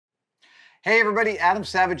Hey everybody, Adam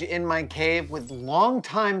Savage in my cave with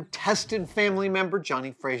longtime tested family member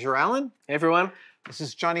Johnny Fraser-Allen. Hey everyone. This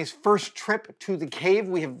is Johnny's first trip to the cave.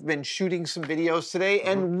 We have been shooting some videos today,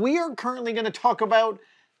 and we are currently going to talk about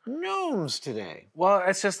gnomes today. Well,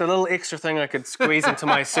 it's just a little extra thing I could squeeze into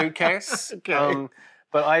my suitcase. Okay.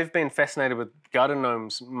 But I've been fascinated with garden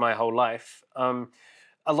gnomes my whole life.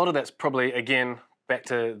 A lot of that's probably, again, back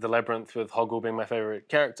to the Labyrinth with Hoggle being my favorite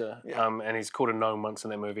character. Yeah. And he's called a gnome once in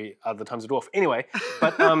that movie, other times a dwarf. Anyway,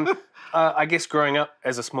 but I guess growing up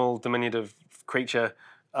as a small diminutive creature,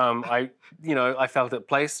 I felt at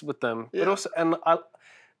place with them. Yeah. But also,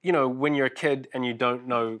 when you're a kid and you don't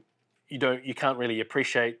know, you can't really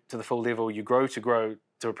appreciate to the full level. You grow to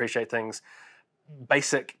appreciate things.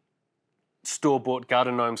 Basic store-bought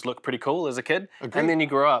garden gnomes look pretty cool as a kid. Agreed. And then you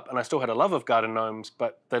grow up, and I still had a love of garden gnomes,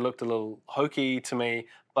 but they looked a little hokey to me.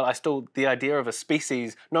 But the idea of a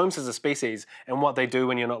species, gnomes as a species, and what they do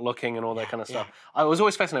when you're not looking and all that kind of stuff. I was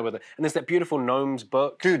always fascinated with it. And there's that beautiful Gnomes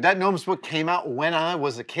book. Dude, that Gnomes book came out when I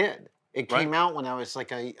was a kid. It came out when I was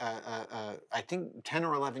like I think 10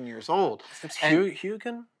 or 11 years old. It's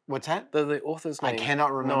Hugen? What's that? The author's name. I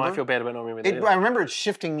cannot remember. No, I feel bad about not remembering that. I remember it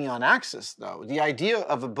shifting me on axis, though. The idea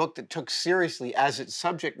of a book that took seriously as its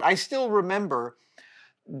subject. I still remember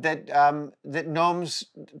that that gnomes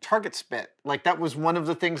target spit. Like that was one of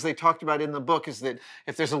the things they talked about in the book, is that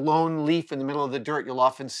if there's a lone leaf in the middle of the dirt, you'll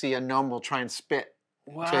often see a gnome will try and spit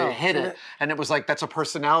to hit it. And it was like, that's a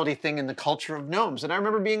personality thing in the culture of gnomes. And I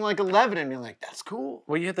remember being like 11 and being like, that's cool.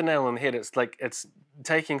 Well, you hit the nail on the head. It's like, it's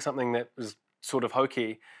taking something that was sort of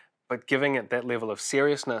hokey, but giving it that level of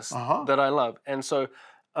seriousness that I love. And so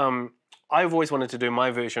I've always wanted to do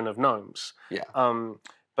my version of gnomes. Yeah.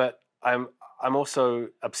 But I'm also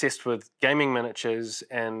obsessed with gaming miniatures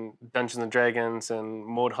and Dungeons and Dragons and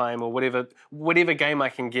Mordheim or whatever game I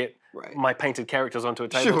can get my painted characters onto a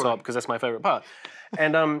tabletop, because that's my favorite part.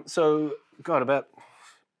 And so, God, about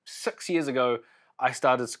 6 years ago, I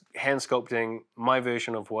started hand sculpting my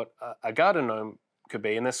version of what a garden gnome could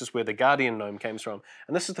be, and this is where the guardian gnome came from.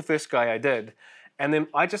 And this is the first guy I did. And then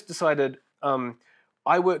I just decided,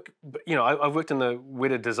 I've worked in the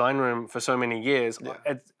Weta design room for so many years.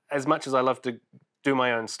 Yeah. As much as I love to do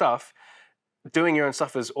my own stuff, doing your own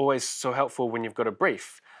stuff is always so helpful when you've got a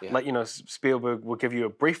brief. Yeah. Like, Spielberg will give you a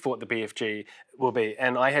brief for what the BFG will be.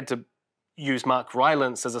 And I had to use Mark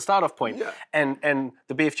Rylance as a start-off point. Yeah. And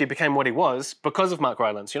the BFG became what he was because of Mark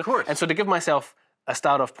Rylance. Of course. And so to give myself a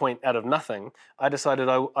start-off point out of nothing, I decided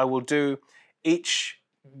I will do each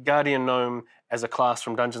guardian gnome as a class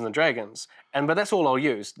from Dungeons and Dragons. But that's all I'll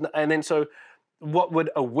use. And then so what would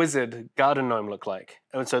a wizard garden gnome look like?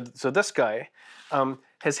 And so this guy,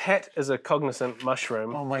 his hat is a cognizant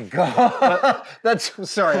mushroom. Oh my God.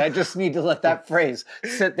 Sorry, I just need to let that phrase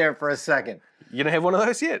sit there for a second. You don't have one of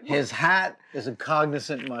those yet? His hat is a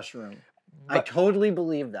cognizant mushroom. I totally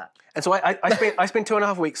believe that. And so I spent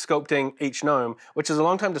 2.5 weeks sculpting each gnome, which is a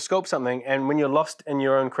long time to sculpt something. And when you're lost in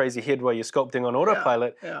your own crazy head while you're sculpting on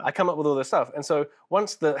autopilot, I come up with all this stuff. And so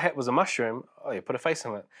once the hat was a mushroom, you put a face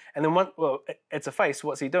on it. And then it's a face,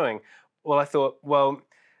 what's he doing? Well, I thought,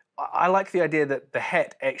 I like the idea that the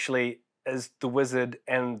hat actually is the wizard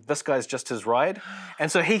and this guy's just his ride.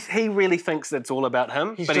 And so he really thinks it's all about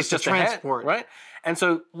him, but he's just a transport. hat, right? And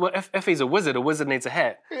so if he's a wizard needs a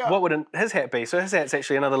hat. Yeah. What would his hat be? So his hat's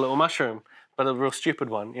actually another little mushroom, but a real stupid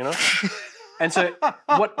one, And so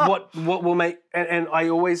what will make, and I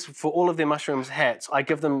always, for all of their mushrooms hats, I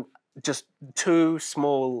give them just 2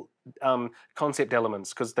 small concept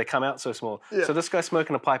elements because they come out so small. Yeah. So this guy's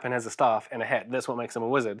smoking a pipe and has a staff and a hat. That's what makes him a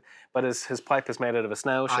wizard. But his pipe is made out of a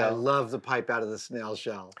snail shell. I love the pipe out of the snail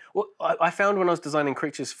shell. Well, I found when I was designing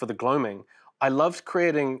creatures for the gloaming, I loved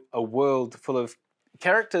creating a world full of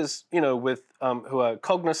characters, with who are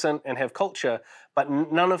cognizant and have culture, but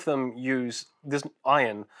none of them there's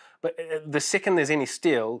iron. But the second there's any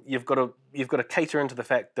steel, you've got to cater into the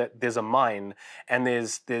fact that there's a mine and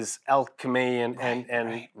there's alchemy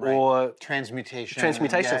and or transmutation.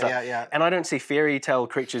 Yeah. And I don't see fairy tale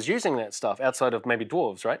creatures using that stuff outside of maybe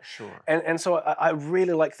dwarves, right? Sure. And so I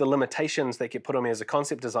really like the limitations that get put on me as a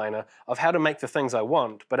concept designer of how to make the things I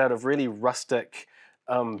want, but out of really rustic,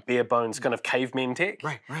 bare bones kind of cavemen tech.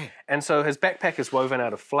 Right. And so his backpack is woven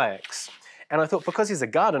out of flax. And I thought, because he's a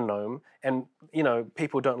garden gnome and,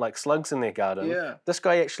 people don't like slugs in their garden, this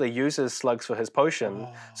guy actually uses slugs for his potion.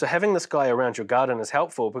 Oh. So having this guy around your garden is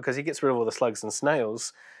helpful because he gets rid of all the slugs and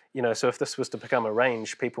snails. So if this was to become a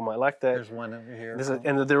range, people might like that. There's one over here.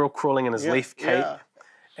 And they're all crawling in his leaf cape. Yeah.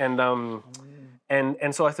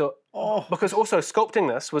 And so I thought, because also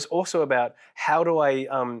sculpting this was also about how do I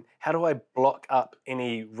block up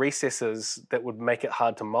any recesses that would make it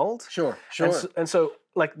hard to mold. Sure. And so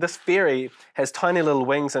like this fairy has tiny little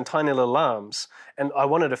wings and tiny little arms, and I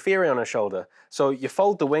wanted a fairy on her shoulder. So you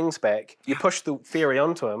fold the wings back, you push the fairy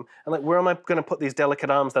onto him, and like, where am I going to put these delicate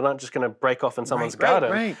arms that aren't just going to break off in someone's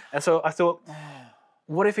garden? Right. And so I thought,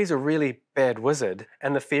 what if he's a really bad wizard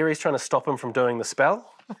and the fairy's trying to stop him from doing the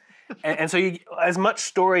spell? And so you, as much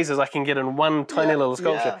stories as I can get in one tiny little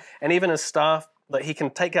sculpture, and even his staff, like he can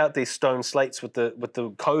take out these stone slates with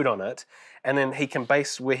the code on it, and then he can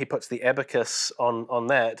base where he puts the abacus on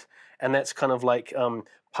that, and that's kind of like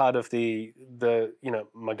part of the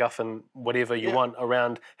MacGuffin, whatever you want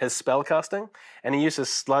around his spell casting. And he uses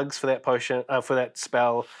slugs for that potion, for that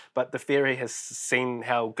spell, but the fairy has seen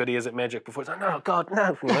how good he is at magic before. It's like, no, God,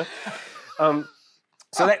 no, you know.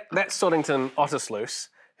 So that's Soddington Ottersluice,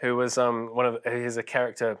 who was he's a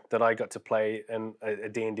character that I got to play in a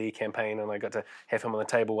D&D campaign, and I got to have him on the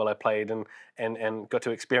table while I played, and got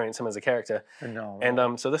to experience him as a character. No.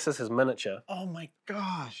 And so this is his miniature. Oh my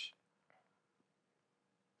gosh.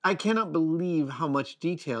 I cannot believe how much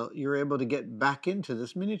detail you're able to get back into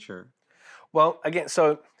this miniature. Well, again,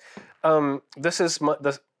 so this is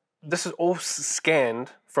all scanned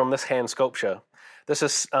from this hand sculpture. This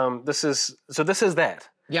is that.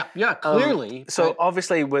 Yeah, clearly. So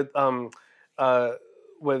obviously with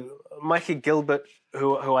Mikey Gilbert,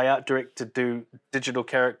 who I art direct to do digital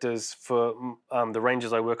characters for the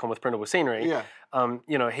ranges I work on with printable scenery. Yeah.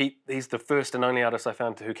 You know, he's the first and only artist I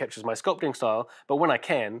found who captures my sculpting style. But when I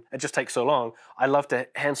can, it just takes so long. I love to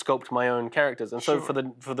hand sculpt my own characters, and so for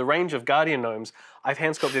the range of Guardian gnomes, I've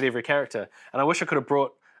hand sculpted every character. And I wish I could have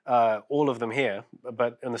brought all of them here,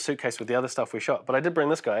 but in the suitcase with the other stuff we shot. But I did bring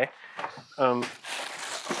this guy.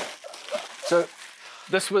 So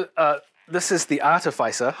this is the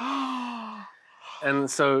artificer,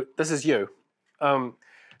 and so this is you.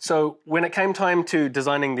 So when it came time to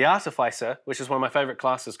designing the artificer, which is one of my favorite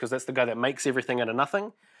classes because that's the guy that makes everything out of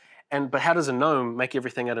nothing, but how does a gnome make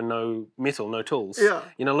everything out of no metal, no tools? Yeah.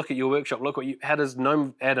 You know, look at your workshop. How does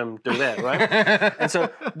Gnome Adam do that, right? And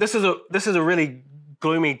so this is a really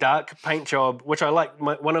gloomy, dark paint job, which I like.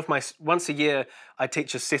 Once a year, I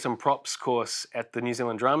teach a set and props course at the New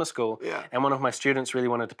Zealand Drama School, and one of my students really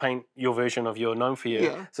wanted to paint your version of your gnome for you.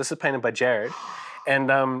 Yeah. So this is painted by Jared,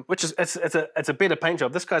 and which is it's a better paint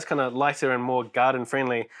job. This guy's kind of lighter and more garden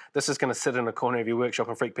friendly. This is going to sit in a corner of your workshop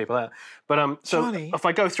and freak people out. But so Johnny, if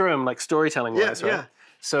I go through them like storytelling wise, right?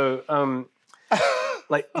 So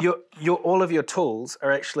like your all of your tools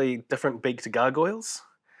are actually different beaked gargoyles.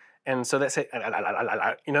 And so that's it,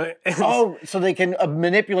 you know. Oh, so they can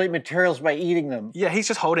manipulate materials by eating them. Yeah, he's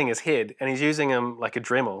just holding his head, and he's using them like a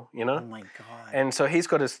Dremel, you know. Oh my God! And so he's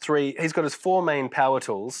got his four main power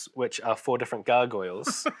tools, which are 4 different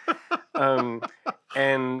gargoyles.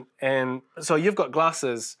 And so you've got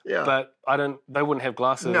glasses, but they wouldn't have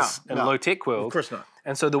glasses in low tech world. Of course not.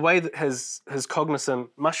 And so the way that his cognizant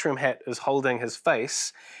mushroom hat is holding his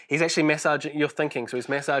face, he's actually massaging your thinking. So he's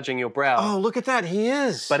massaging your brow. Oh, look at that! He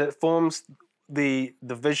is. But it forms the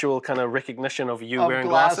visual kind of recognition of you wearing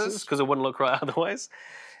glasses because it wouldn't look right otherwise.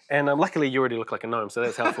 And luckily, you already look like a gnome, so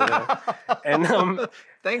that's helpful. And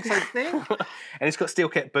thanks, I think. And he's got steel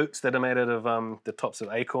cap boots that are made out of the tops of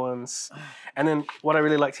acorns. And then what I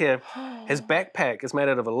really liked here, his backpack is made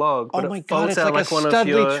out of a log, but it folds out like one of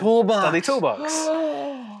your Studley toolbox.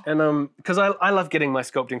 And because I love getting my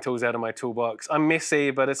sculpting tools out of my toolbox. I'm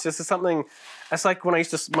messy, but it's just something. It's like when I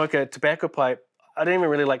used to smoke a tobacco pipe. I didn't even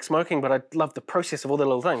really like smoking, but I love the process of all the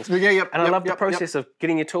little things. I love the process of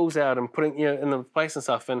getting your tools out and putting you in the place and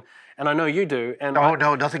stuff. And I know you do. And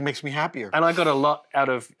no, nothing makes me happier. And I got a lot out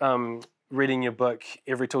of reading your book,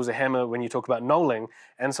 Every Tool's a Hammer, when you talk about knolling.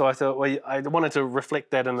 And so I thought, well, I wanted to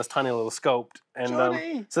reflect that in this tiny little sculpt.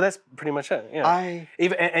 And so that's pretty much it. Yeah.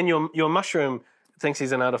 And your mushroom thinks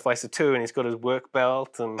he's an artificer too, and he's got his work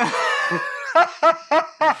belt and.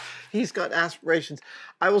 He's got aspirations.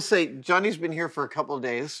 I will say, Johnny's been here for a couple of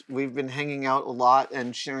days. We've been hanging out a lot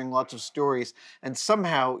and sharing lots of stories. And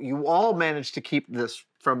somehow you all managed to keep this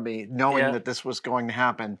from me, knowing that this was going to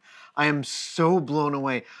happen. I am so blown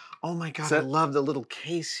away. Oh my God, I love the little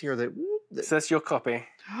case here. So that's your copy.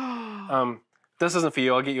 This isn't for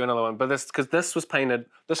you. I'll get you another one. But because this was painted,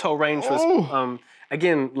 this whole range was,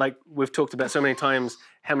 again, like we've talked about so many times,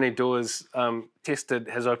 how many doors Tested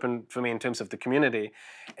has opened for me in terms of the community.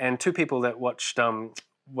 And 2 people that watched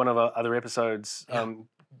one of our other episodes,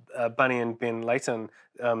 Bunny and Ben Layton,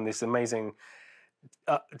 this amazing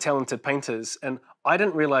talented painters, and I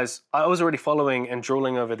didn't realize I was already following and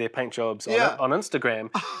drooling over their paint jobs on Instagram.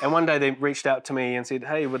 And one day they reached out to me and said,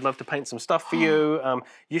 "Hey, we'd love to paint some stuff for you.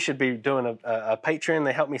 You should be doing a Patreon."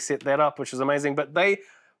 They helped me set that up, which was amazing. But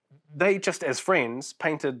they just as friends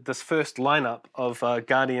painted this first lineup of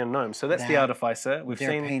Guardian gnomes. So that's the artificer. We've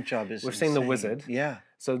seen paint job is we've seen the wizard. Yeah.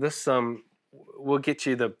 So this we'll get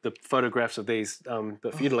you the photographs of these,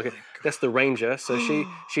 but for you to look at. That's the ranger. So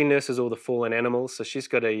she nurses all the fallen animals. So she's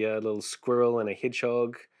got a little squirrel and a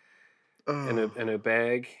hedgehog in her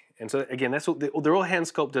bag. And so again, that's all. They're all hand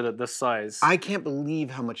sculpted at this size. I can't believe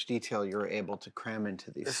how much detail you're able to cram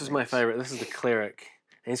into these. This is my favorite. This is the cleric.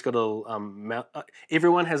 And he's got a little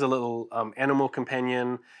everyone has a little animal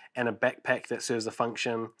companion and a backpack that serves a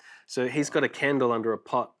function. So he's got a candle under a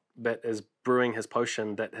pot that is brewing his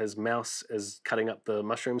potion that his mouse is cutting up the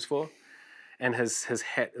mushrooms for. And his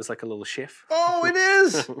hat is like a little chef. Oh, it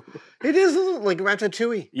is! It is like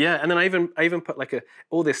Ratatouille. Yeah, and then I even put like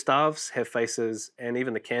all their staves have faces, and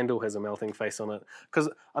even the candle has a melting face on it. Because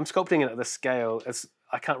I'm sculpting it at this scale,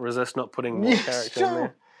 I can't resist not putting more character in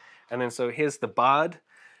there. And then so here's the bard.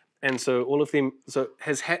 And so all of them, so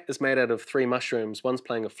his hat is made out of 3 mushrooms. One's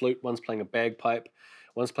playing a flute, one's playing a bagpipe,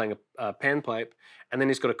 one's playing a panpipe, and then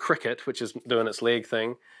he's got a cricket, which is doing its leg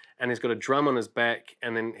thing, and he's got a drum on his back,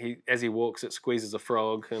 and then as he walks, it squeezes a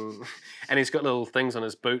frog, and he's got little things on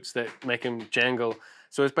his boots that make him jangle.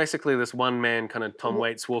 So it's basically this one-man kind of Tom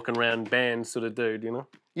Waits walking around band sort of dude, you know?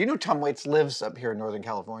 You know Tom Waits lives up here in Northern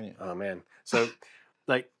California. Oh, man. So,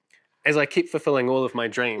 like, as I keep fulfilling all of my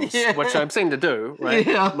dreams, which I seem to do, right?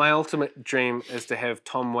 Yeah. My ultimate dream is to have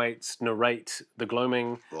Tom Waits narrate the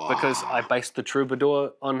gloaming because I based the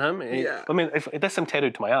troubadour on him. I mean, that's him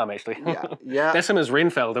tattooed to my arm, actually. Yeah. That's him as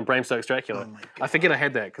Renfeld in Bram Stoker's Dracula. Oh, I forget I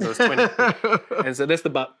had that because I was 20. And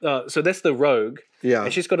so that's the rogue. Yeah.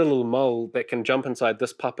 And she's got a little mole that can jump inside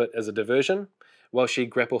this puppet as a diversion while she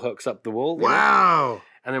grapple hooks up the wall. Wow.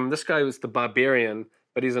 And then this guy was the barbarian.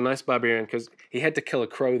 But he's a nice barbarian because he had to kill a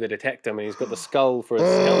crow that attacked him, and he's got the skull for his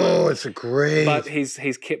helmet. Oh, it's great. But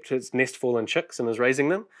he's kept his nest-fallen chicks and is raising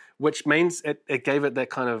them, which means it gave it that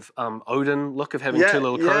kind of Odin look of having 2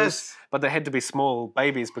 little crows. Yes. But they had to be small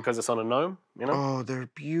babies because it's on a gnome, you know? Oh, they're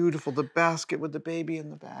beautiful. The basket with the baby in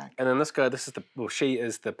the back. And then this guy, she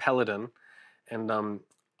is the paladin, and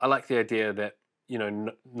I like the idea that, you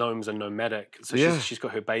know, gnomes are nomadic. So she's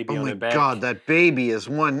got her baby on her back. Oh my God, that baby's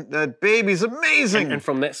amazing. And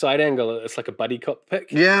from that side angle, it's like a buddy cop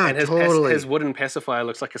pick. Yeah, and totally. His wooden pacifier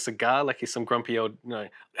looks like a cigar, like he's some grumpy old, you know,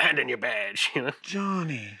 hand in your badge, you know.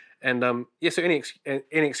 Johnny. And so any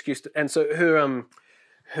excuse and so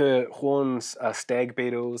her horns are stag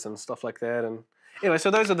beetles and stuff like that. And anyway,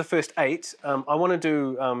 so those are the first 8. I want to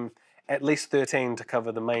do at least 13 to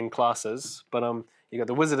cover the main classes, but you got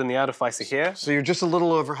the wizard and the artificer here. So you're just a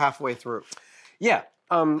little over halfway through. Yeah.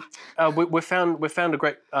 We found a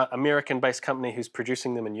great American-based company who's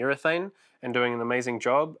producing them in urethane and doing an amazing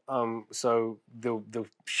job. So they'll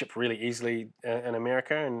ship really easily in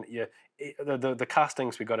America. And yeah, the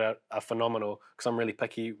castings we got out are phenomenal because I'm really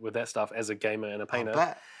picky with that stuff as a gamer and a painter. I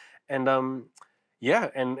bet. And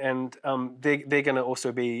they're going to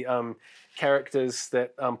also be characters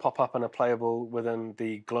that pop up and are playable within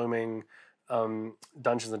the gloaming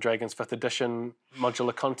Dungeons & Dragons 5th edition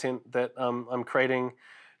modular content that I'm creating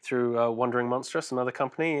through Wandering Monstrous, another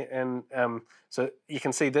company. And so you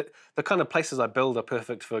can see that the kind of places I build are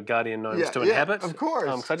perfect for Guardian Gnomes to inhabit. Of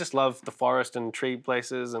course. Because I just love the forest and tree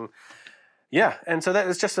places. And so that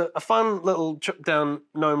is just a fun little trip down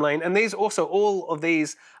Gnome Lane. And all of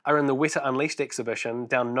these are in the Weta Unleashed exhibition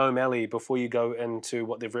down Gnome Alley before you go into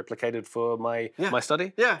what they've replicated for my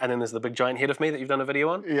study. Yeah. And then there's the big giant head of me that you've done a video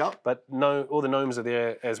on. Yeah. But all the gnomes are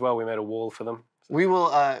there as well. We made a wall for them. We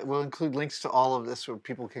will we'll include links to all of this where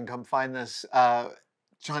people can come find this.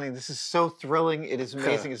 Johnny, this is so thrilling. It is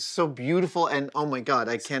amazing. It's so beautiful. And oh my God,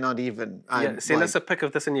 I cannot even. Send us a pic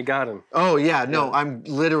of this in your garden. Oh yeah, no, I'm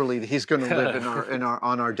literally, he's going to live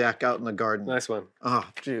on our deck out in the garden. Nice one. Oh,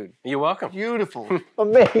 dude. You're welcome. Beautiful.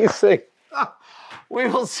 Amazing. We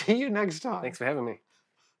will see you next time. Thanks for having me.